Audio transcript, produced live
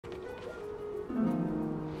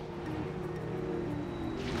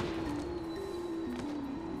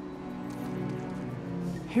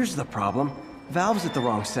Here's the problem. Valve's at the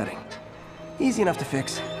wrong setting. Easy enough to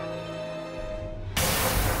fix.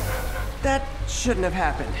 That shouldn't have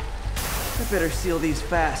happened. I better seal these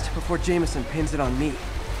fast before Jameson pins it on me.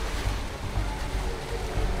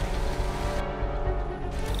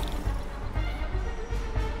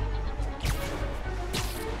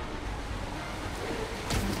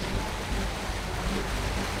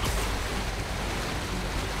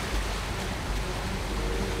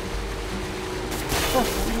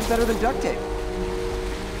 Oh, even better than duct tape.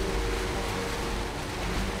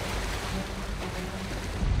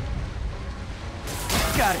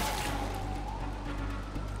 Got it.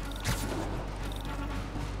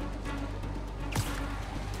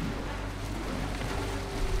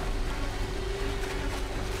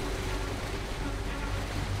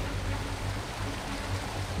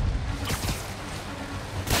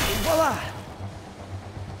 Voila!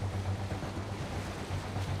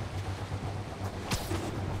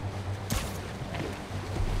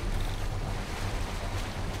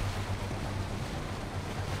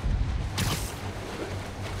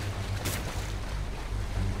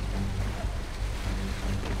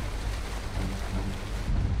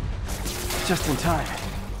 Just in time.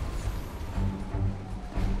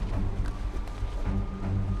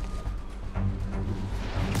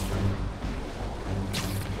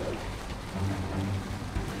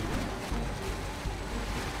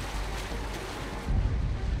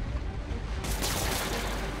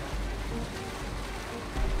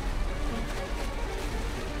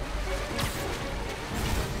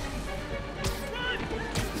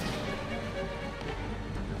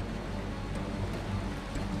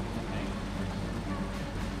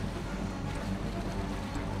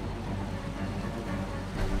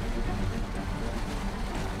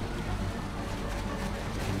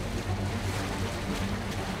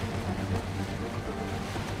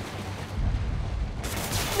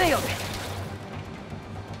 Nailed it!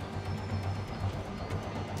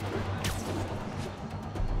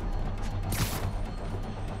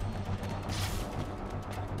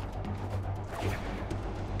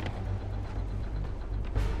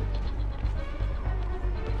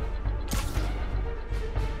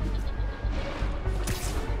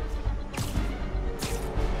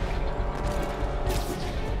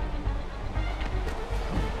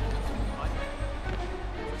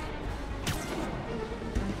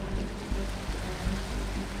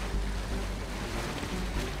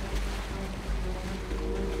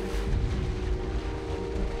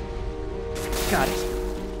 Got it.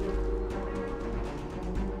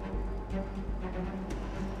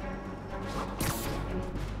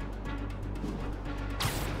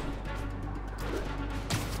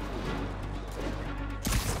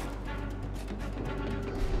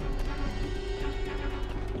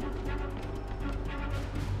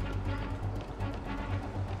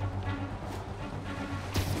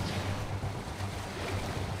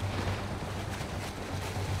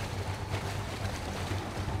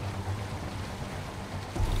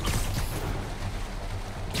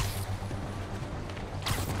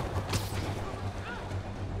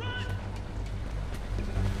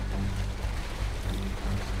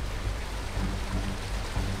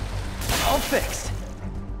 All fixed.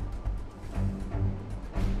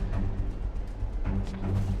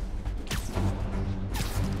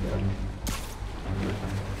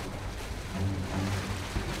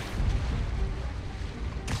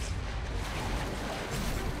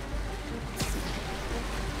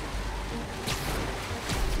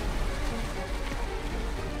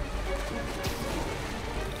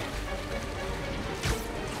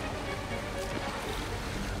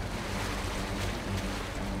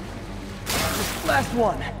 Last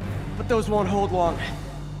one. But those won't hold long.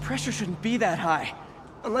 Pressure shouldn't be that high.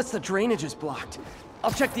 Unless the drainage is blocked.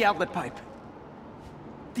 I'll check the outlet pipe.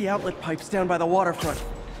 The outlet pipe's down by the waterfront.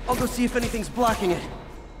 I'll go see if anything's blocking it.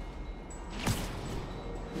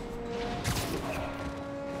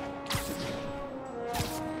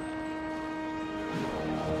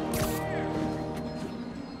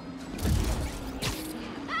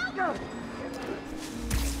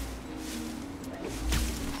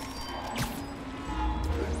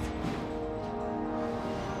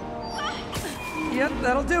 Yep,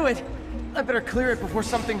 that'll do it. I better clear it before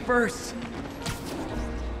something bursts.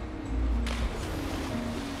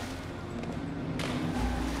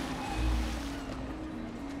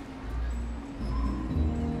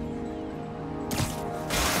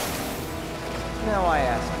 Now I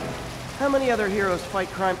ask, how many other heroes fight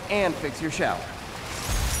crime and fix your shower?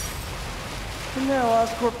 And now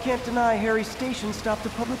Oscorp can't deny Harry's station stopped a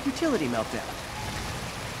public utility meltdown.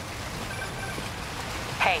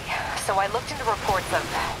 Hey, so I looked into reports of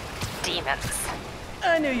demons.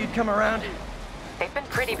 I knew you'd come around. They've been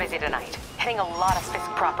pretty busy tonight, hitting a lot of Fisk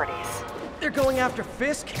properties. They're going after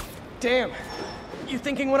Fisk? Damn. You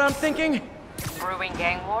thinking what I'm thinking? Brewing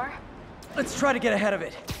gang war? Let's try to get ahead of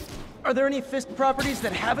it. Are there any Fisk properties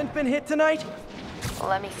that haven't been hit tonight?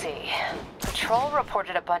 Let me see. Patrol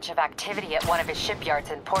reported a bunch of activity at one of his shipyards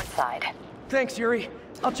in Portside. Thanks, Yuri.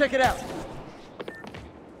 I'll check it out.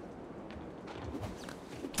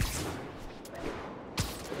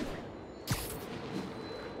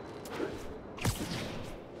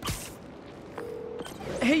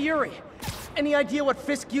 Hey, Yuri. Any idea what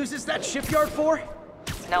Fisk uses that shipyard for?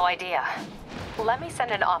 No idea. Let me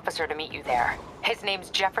send an officer to meet you there. His name's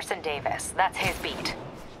Jefferson Davis. That's his beat.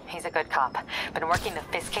 He's a good cop. Been working the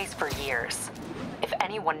Fisk case for years. If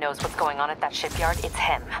anyone knows what's going on at that shipyard, it's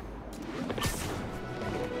him.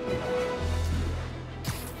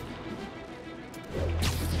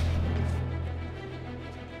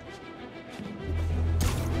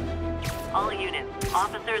 All units,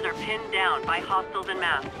 officers are pinned down by hostiles en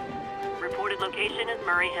masse. Reported location is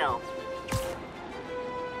Murray Hill.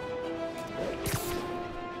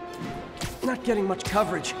 Not getting much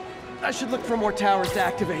coverage. I should look for more towers to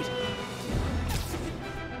activate.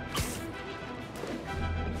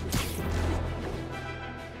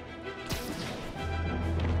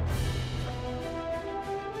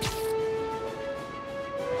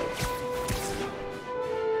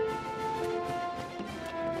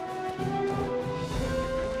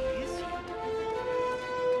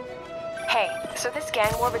 Hey, so this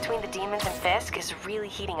gang war between the demons and Fisk is really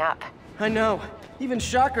heating up. I know. Even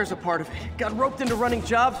Shocker's a part of it. Got roped into running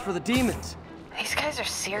jobs for the demons. These guys are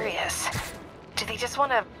serious. Do they just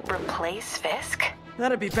want to replace Fisk?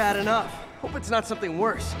 That'd be bad enough. Hope it's not something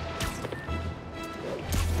worse.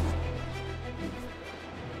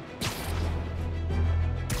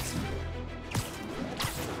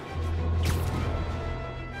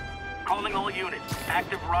 Calling all units.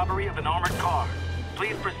 Active robbery of an armored car.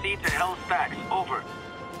 Please proceed to Hell's Stacks. Over.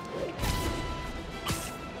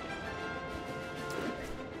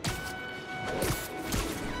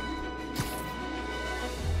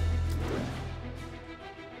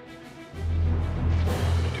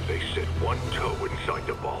 If they set one toe inside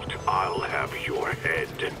the vault, I'll have your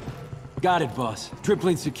head. Got it, boss.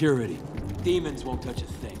 Tripling security. Demons won't touch a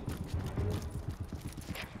thing.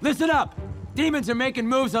 Listen up! Demons are making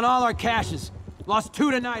moves on all our caches. Lost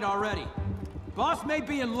 2 tonight already. Boss may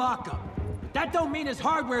be in lockup, but that don't mean his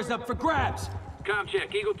hardware's up for grabs. Com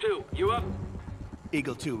check. Eagle 2. You up?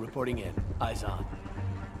 Eagle 2 reporting in. Eyes on.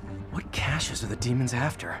 What caches are the demons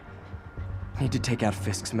after? Need to take out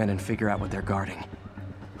Fisk's men and figure out what they're guarding.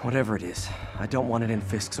 Whatever it is, I don't want it in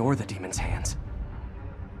Fisk's or the demons' hands.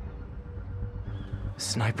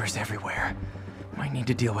 Snipers everywhere. Might need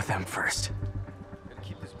to deal with them first. Gotta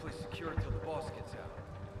keep this place secure until the boss gets out.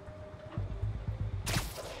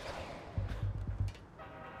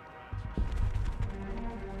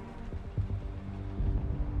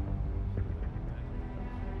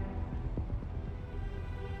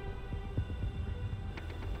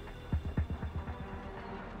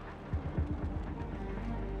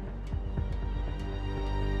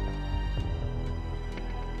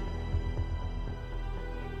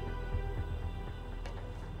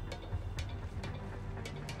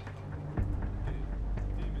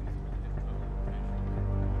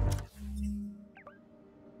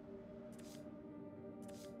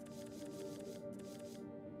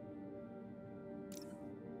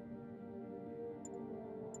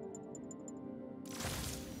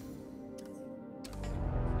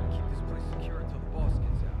 Keep this place secure until the boss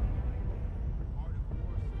gets out.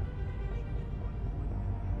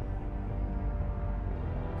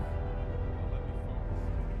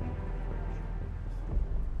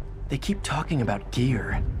 They keep talking about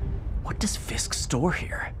gear. What does Fisk store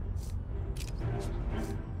here?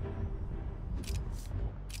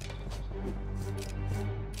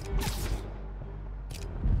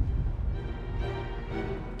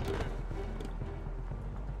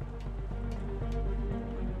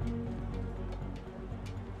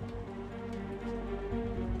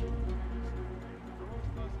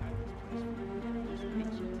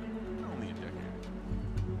 Only a decade.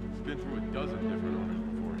 He's been through a dozen different owners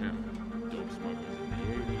before him. Dope smugglers in the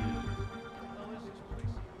 80s.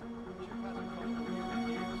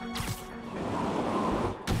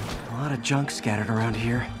 A lot of junk scattered around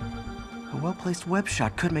here. A well-placed web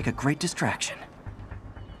shot could make a great distraction.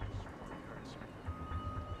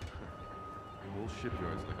 The whole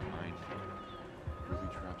shipyard's like a minefield. Booby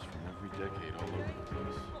traps from every decade all over the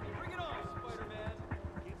place. Bring it on, Spider-Man!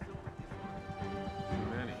 Too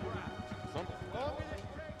many. Some...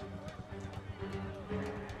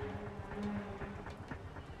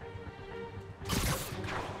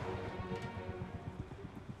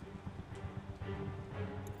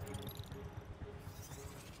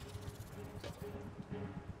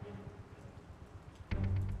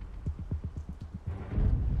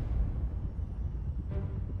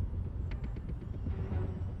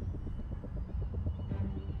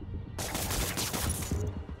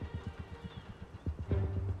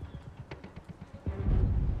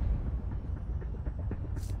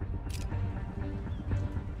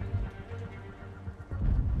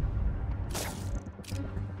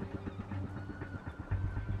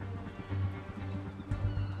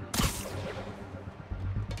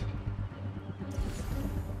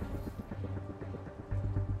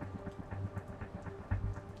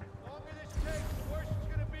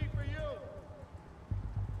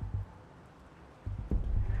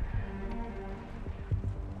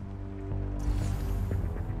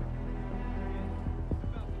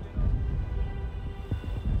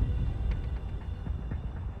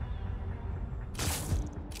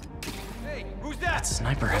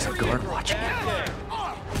 sniper has a guard watching him.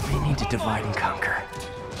 We need to divide and conquer.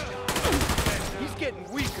 He's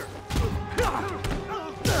getting weaker.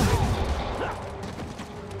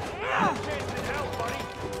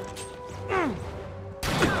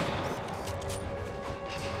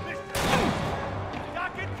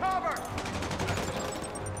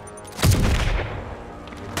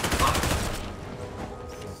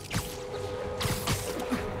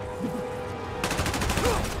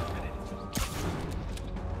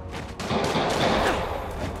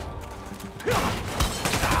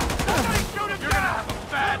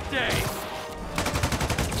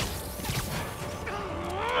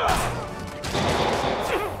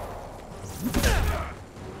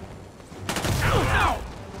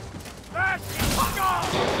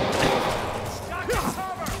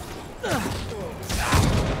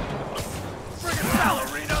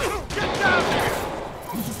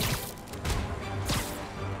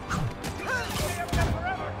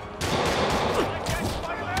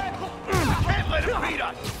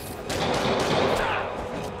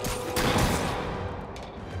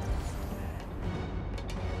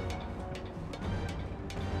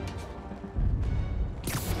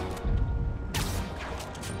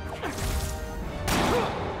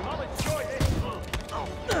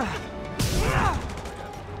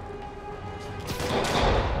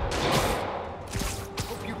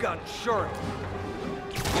 Got insurance.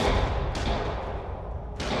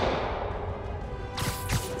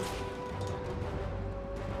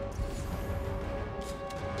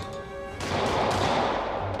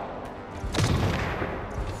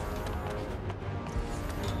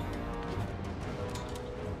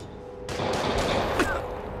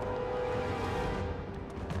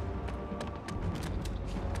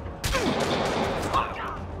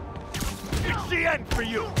 It's the end for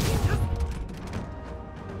you!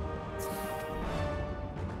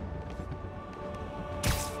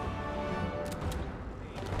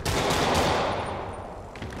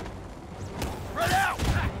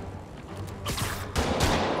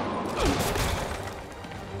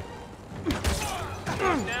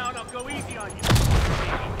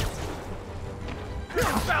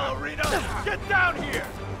 Ballerina! Get down here!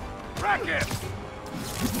 Wreck him!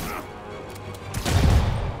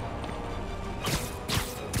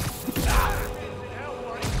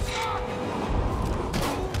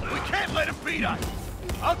 We can't let him beat us!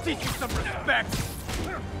 I'll teach you some respect!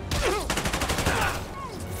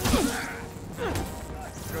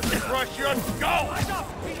 Gonna crush your skull!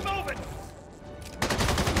 He's moving!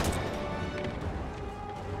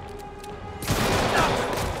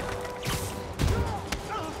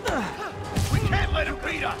 Let him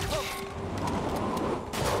beat us!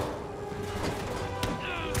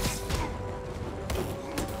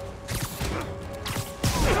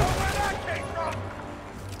 Where that came from?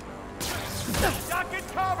 Duck and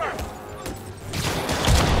cover!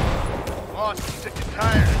 Boss is sick and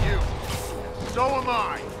tired of you. So am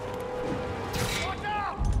I. Watch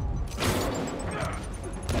out!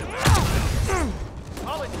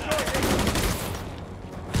 I'll enjoy it.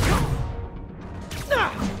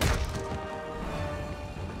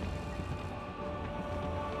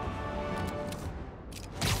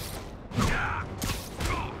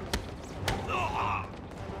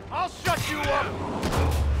 I'll shut you up!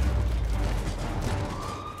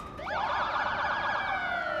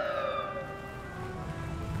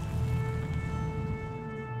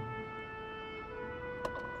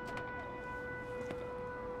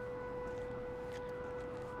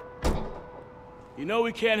 You know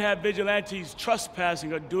we can't have vigilantes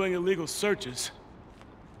trespassing or doing illegal searches.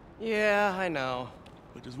 Yeah, I know.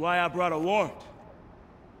 Which is why I brought a warrant.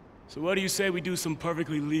 So what do you say we do some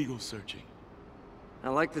perfectly legal searching? I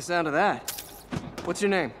like the sound of that. What's your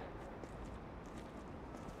name?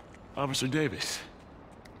 Officer Davis.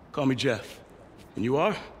 Call me Jeff. And you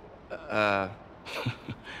are?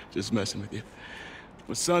 Just messing with you.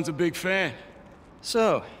 My son's a big fan.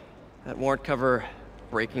 So, that warrant cover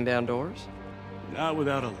breaking down doors? Not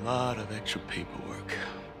without a lot of extra paperwork.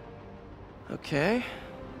 Okay.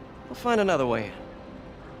 We'll find another way in.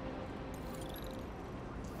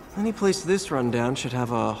 Any place this rundown should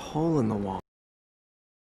have a hole in the wall.